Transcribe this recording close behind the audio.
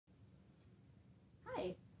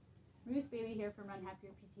Bailey here from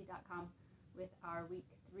runhappierpt.com with our week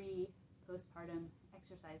 3 postpartum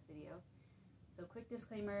exercise video. So quick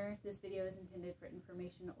disclaimer, this video is intended for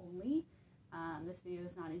information only. This video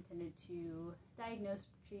is not intended to diagnose,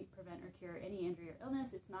 treat, prevent, or cure any injury or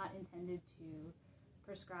illness. It's not intended to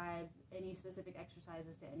prescribe any specific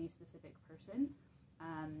exercises to any specific person.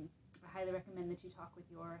 I highly recommend that you talk with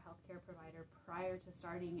your healthcare provider prior to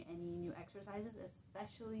starting any new exercises,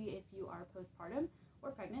 especially if you are postpartum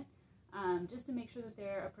or pregnant, just to make sure that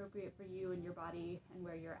they're appropriate for you and your body and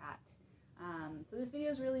where you're at. So this video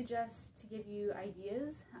is really just to give you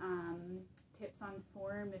ideas, tips on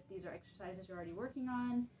form if these are exercises you're already working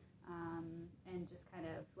on, and just kind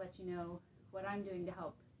of let you know what I'm doing to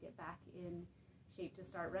help get back in shape to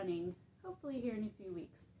start running, hopefully here in a few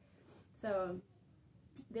weeks. So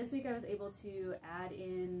this week I was able to add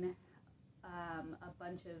in a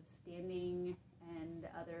bunch of standing and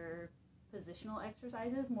other positional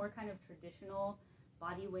exercises, more kind of traditional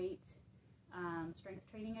body weight strength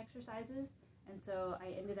training exercises. And so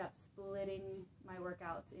I ended up splitting my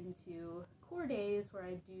workouts into core days where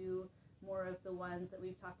I do more of the ones that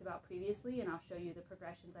we've talked about previously, and I'll show you the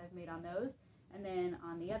progressions I've made on those. And then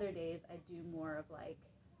on the other days I do more of like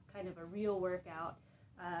kind of a real workout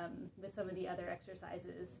with some of the other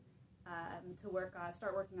exercises to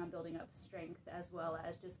start working on building up strength, as well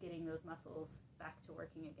as just getting those muscles back to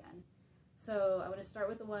working again. So I want to start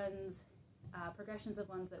with the ones, progressions of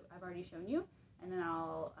ones that I've already shown you, and then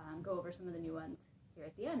I'll go over some of the new ones here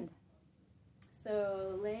at the end.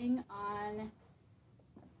 So laying on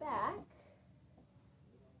my back.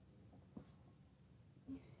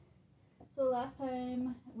 So last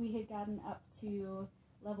time we had gotten up to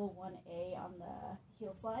level 1A on the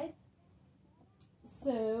heel slides.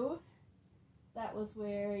 So that was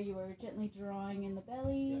where you were gently drawing in the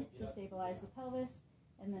belly to stabilize the pelvis,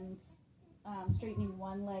 and then straightening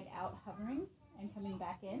one leg out, hovering, and coming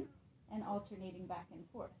back in, and alternating back and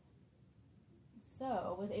forth.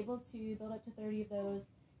 So was able to build up to 30 of those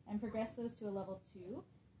and progress those to a level 2,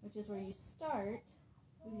 which is where you start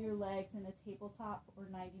with your legs in a tabletop or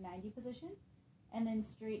 90-90 position, and then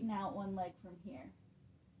straighten out one leg from here.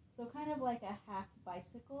 So kind of like a half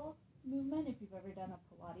bicycle movement, if you've ever done a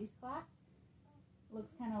Pilates class.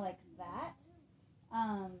 Looks kind of like that.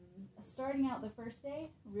 Starting out the first day,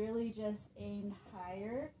 really just aimed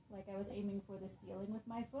higher, like I was aiming for the ceiling with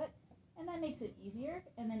my foot, and that makes it easier.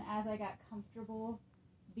 And then as I got comfortable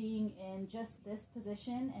being in just this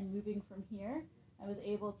position and moving from here, I was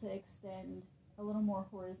able to extend a little more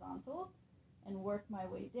horizontal and work my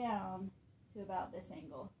way down to about this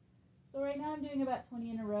angle. So right now I'm doing about 20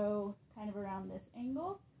 in a row, kind of around this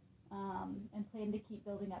angle, and plan to keep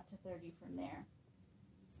building up to 30 from there.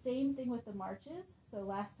 Same thing with the marches. So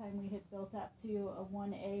last time we had built up to a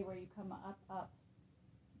 1A where you come up, up,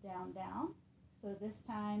 down, down. So this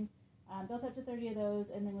time built up to 30 of those,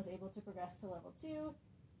 and then was able to progress to level 2,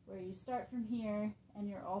 where you start from here and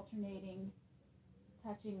you're alternating,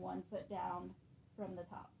 touching one foot down from the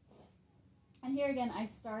top. And here again, I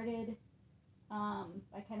started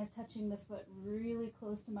by kind of touching the foot really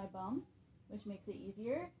close to my bum, which makes it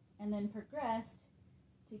easier, and then progressed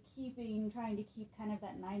to trying to keep kind of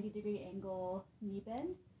that 90-degree angle knee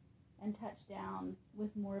bend, and touch down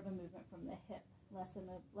with more of a movement from the hip, less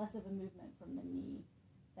of a movement from the knee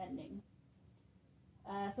bending.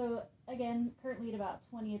 So again, currently at about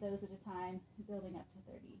 20 of those at a time, building up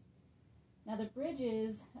to 30. Now the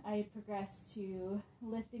bridges, I progressed to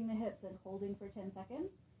lifting the hips and holding for 10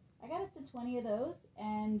 seconds. I got up to 20 of those,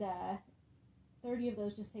 and 30 of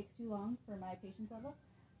those just takes too long for my patience level.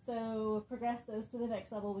 So progress those to the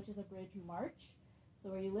next level, which is a bridge march. So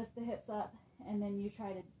where you lift the hips up, and then you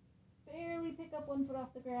try to barely pick up one foot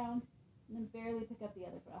off the ground, and then barely pick up the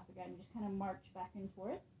other foot off the ground. You just kind of march back and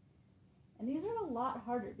forth. And these are a lot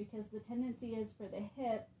harder because the tendency is for the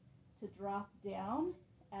hip to drop down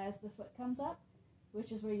as the foot comes up,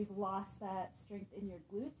 which is where you've lost that strength in your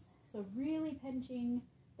glutes. So really pinching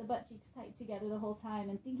the butt cheeks tight together the whole time,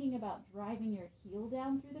 and thinking about driving your heel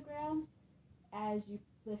down through the ground as you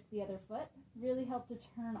lift the other foot really help to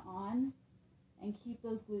turn on and keep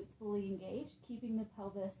those glutes fully engaged, keeping the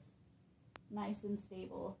pelvis nice and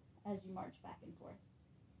stable as you march back and forth.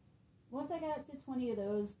 Once I got up to 20 of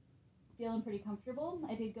those, feeling pretty comfortable,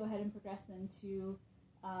 I did go ahead and progress them to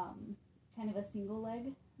kind of a single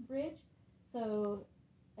leg bridge. So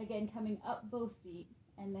again, coming up both feet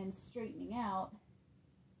and then straightening out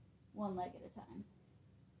one leg at a time.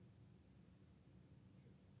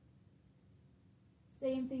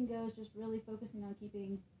 Same thing goes, just really focusing on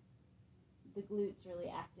keeping the glutes really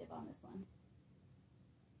active on this one.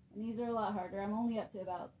 And these are a lot harder. I'm only up to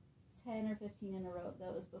about 10 or 15 in a row of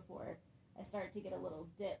those before I start to get a little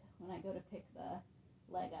dip when I go to pick the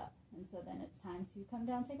leg up. And so then it's time to come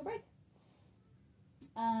down, take a break.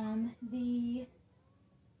 The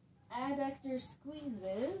adductor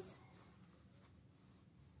squeezes.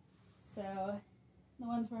 So the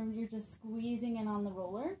ones where you're just squeezing in on the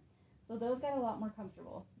roller. So those got a lot more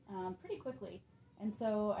comfortable pretty quickly. And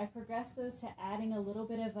so I progressed those to adding a little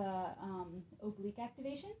bit of a oblique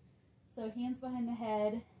activation. So hands behind the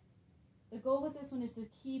head. The goal with this one is to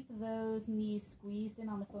keep those knees squeezed in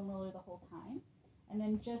on the foam roller the whole time. And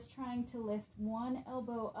then just trying to lift one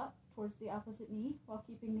elbow up towards the opposite knee while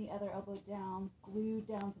keeping the other elbow down, glued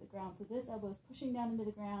down to the ground. So this elbow is pushing down into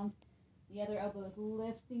the ground. The other elbow is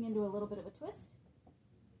lifting into a little bit of a twist.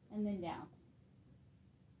 And then down.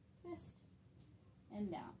 Twist. And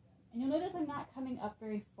down. And you'll notice I'm not coming up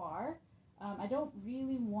very far. I don't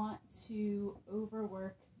really want to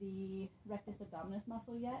overwork the rectus abdominis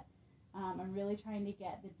muscle yet. I'm really trying to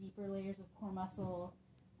get the deeper layers of core muscle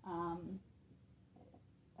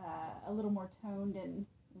a little more toned and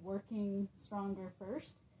working stronger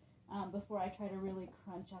first before I try to really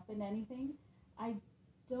crunch up into anything. I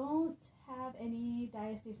don't have any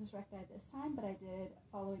diastasis recti this time, but I did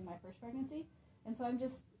following my first pregnancy. And so I'm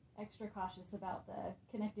just extra cautious about the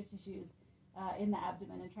connective tissues in the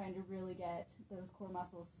abdomen and trying to really get those core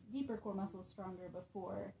muscles, deeper core muscles, stronger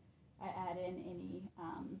before I add in any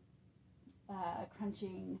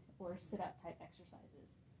crunching or sit-up type exercises.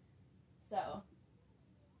 So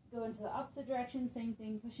go into the opposite direction, same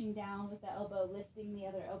thing, pushing down with the elbow, lifting the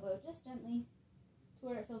other elbow just gently to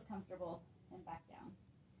where it feels comfortable, and back down.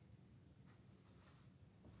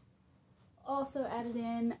 Also added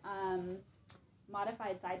in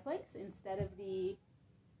modified side planks instead of the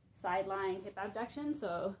side lying hip abduction.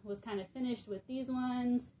 So was kind of finished with these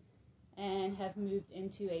ones and have moved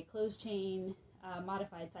into a closed chain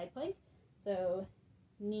modified side plank. So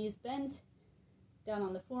knees bent, down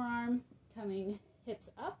on the forearm, coming hips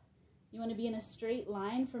up. You want to be in a straight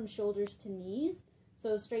line from shoulders to knees.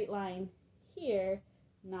 So straight line here,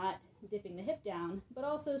 not dipping the hip down, but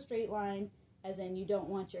also straight line as in you don't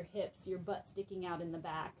want your hips, your butt sticking out in the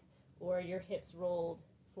back, or your hips rolled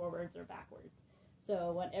forwards or backwards.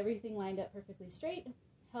 So want everything lined up perfectly straight.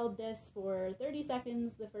 Held this for 30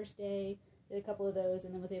 seconds the first day, did a couple of those,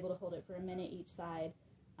 and then was able to hold it for a minute each side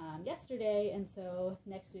yesterday, and so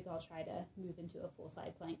next week I'll try to move into a full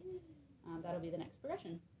side plank. That'll be the next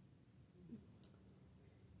progression.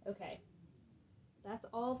 Okay, that's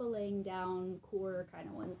all the laying down core kind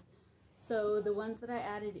of ones. So the ones that I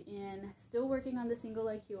added in, still working on the single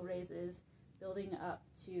leg heel raises,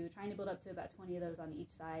 trying to build up to about 20 of those on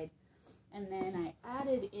each side. And then I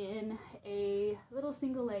added in a little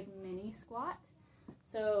single leg mini squat.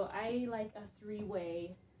 So I like a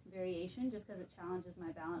 3-way variation just because it challenges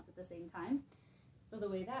my balance at the same time. So the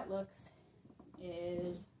way that looks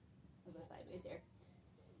is, I'll go sideways here.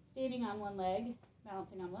 Standing on one leg,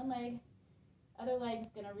 balancing on one leg, other leg's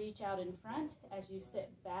gonna reach out in front as you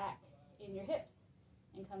sit back in your hips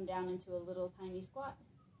and come down into a little tiny squat,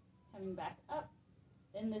 coming back up.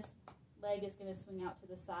 Then this leg is gonna swing out to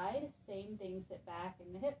the side, same thing, sit back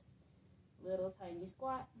in the hips, little tiny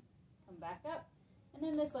squat, come back up. And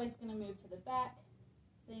then this leg's gonna move to the back,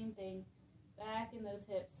 same thing, back in those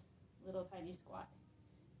hips, little tiny squat,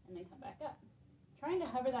 and then come back up. Trying to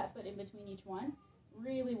hover that foot in between each one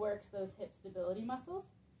really works those hip stability muscles.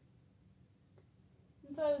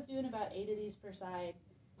 And so I was doing about 8 of these per side,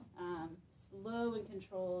 slow and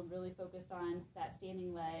controlled, really focused on that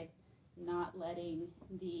standing leg, not letting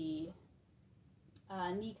the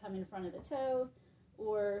knee come in front of the toe,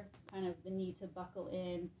 or kind of the knee to buckle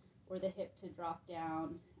in, or the hip to drop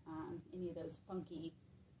down, any of those funky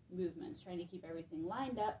movements, trying to keep everything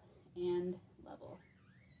lined up and level.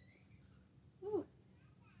 Ooh,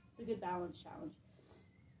 it's a good balance challenge.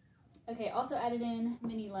 Okay, also added in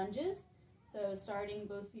mini lunges. So starting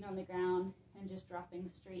both feet on the ground and just dropping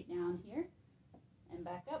straight down here and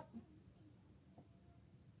back up.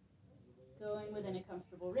 Going within a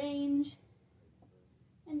comfortable range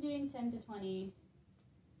and doing 10 to 20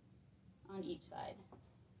 on each side.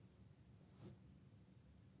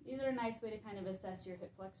 These are a nice way to kind of assess your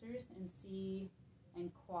hip flexors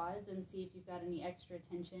and quads and see if you've got any extra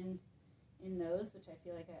tension in those, which I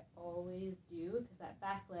feel like I always do, because that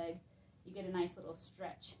back leg, you get a nice little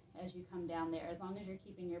stretch as you come down there, as long as you're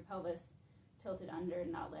keeping your pelvis tilted under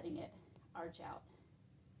and not letting it arch out.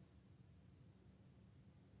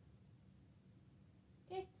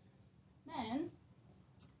 Okay, then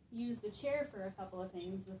use the chair for a couple of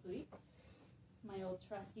things this week. My old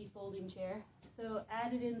trusty folding chair. So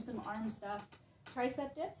added in some arm stuff.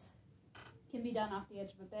 Tricep dips can be done off the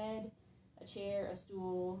edge of a bed. a chair, a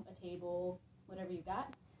stool, a table, whatever you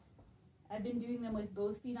got. I've been doing them with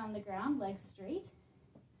both feet on the ground, legs straight,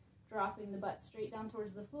 dropping the butt straight down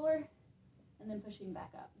towards the floor, and then pushing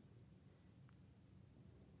back up.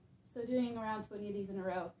 So doing around 20 of these in a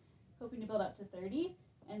row, hoping to build up to 30,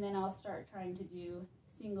 and then I'll start trying to do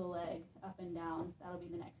single leg up and down. That'll be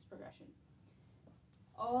the next progression.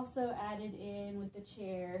 Also added in with the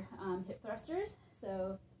chair hip thrusters.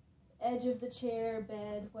 So edge of the chair,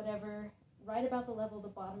 bed, whatever, right about the level of the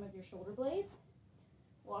bottom of your shoulder blades.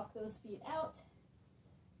 Walk those feet out.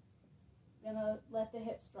 Gonna let the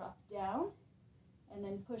hips drop down and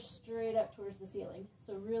then push straight up towards the ceiling.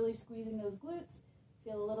 So really squeezing those glutes.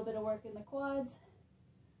 Feel a little bit of work in the quads.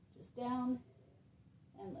 Just down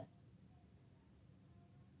and lift.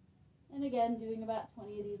 And again, doing about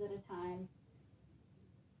 20 of these at a time.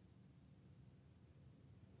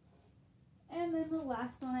 And then the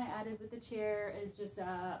last one I added with the chair is just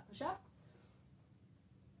a push-up.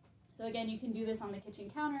 So again, you can do this on the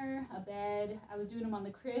kitchen counter, a bed. I was doing them on the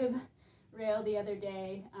crib rail the other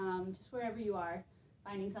day, just wherever you are,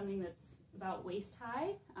 finding something that's about waist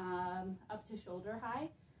high, up to shoulder high.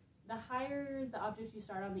 The higher the object you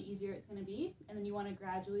start on, the easier it's going to be, and then you want to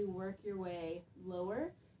gradually work your way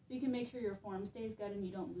lower so you can make sure your form stays good and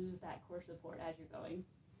you don't lose that core support as you're going.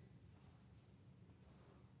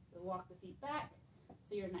 So walk the feet back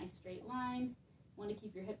so you're a nice straight line. Want to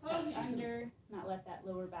keep your hips tucked under, not let that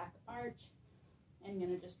lower back arch. And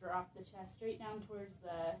going to just drop the chest straight down towards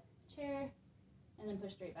the chair and then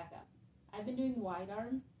push straight back up. I've been doing wide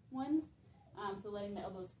arm ones, so letting the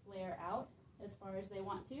elbows flare out as far as they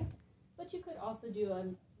want to. But you could also do a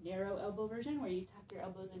narrow elbow version where you tuck your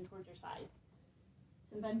elbows in towards your sides.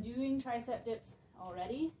 Since I'm doing tricep dips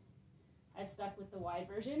already, I've stuck with the wide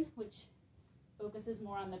version, which focuses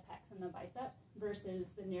more on the pecs and the biceps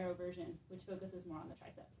versus the narrow version, which focuses more on the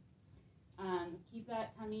triceps. Keep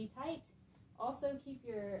that tummy tight. Also keep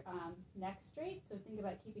your neck straight, so think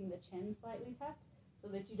about keeping the chin slightly tucked so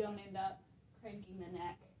that you don't end up cranking the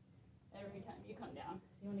neck every time you come down.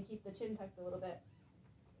 So you want to keep the chin tucked a little bit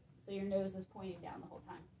so your nose is pointing down the whole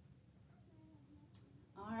time.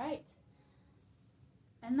 All right,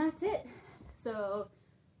 and that's it. So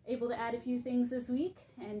able to add a few things this week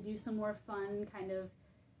and do some more fun kind of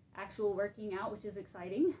actual working out, which is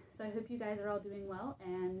exciting. So I hope you guys are all doing well,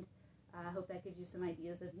 and I hope that gives you some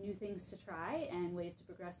ideas of new things to try and ways to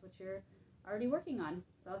progress what you're already working on.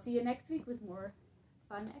 So I'll see you next week with more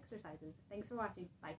fun exercises. Thanks for watching. Bye.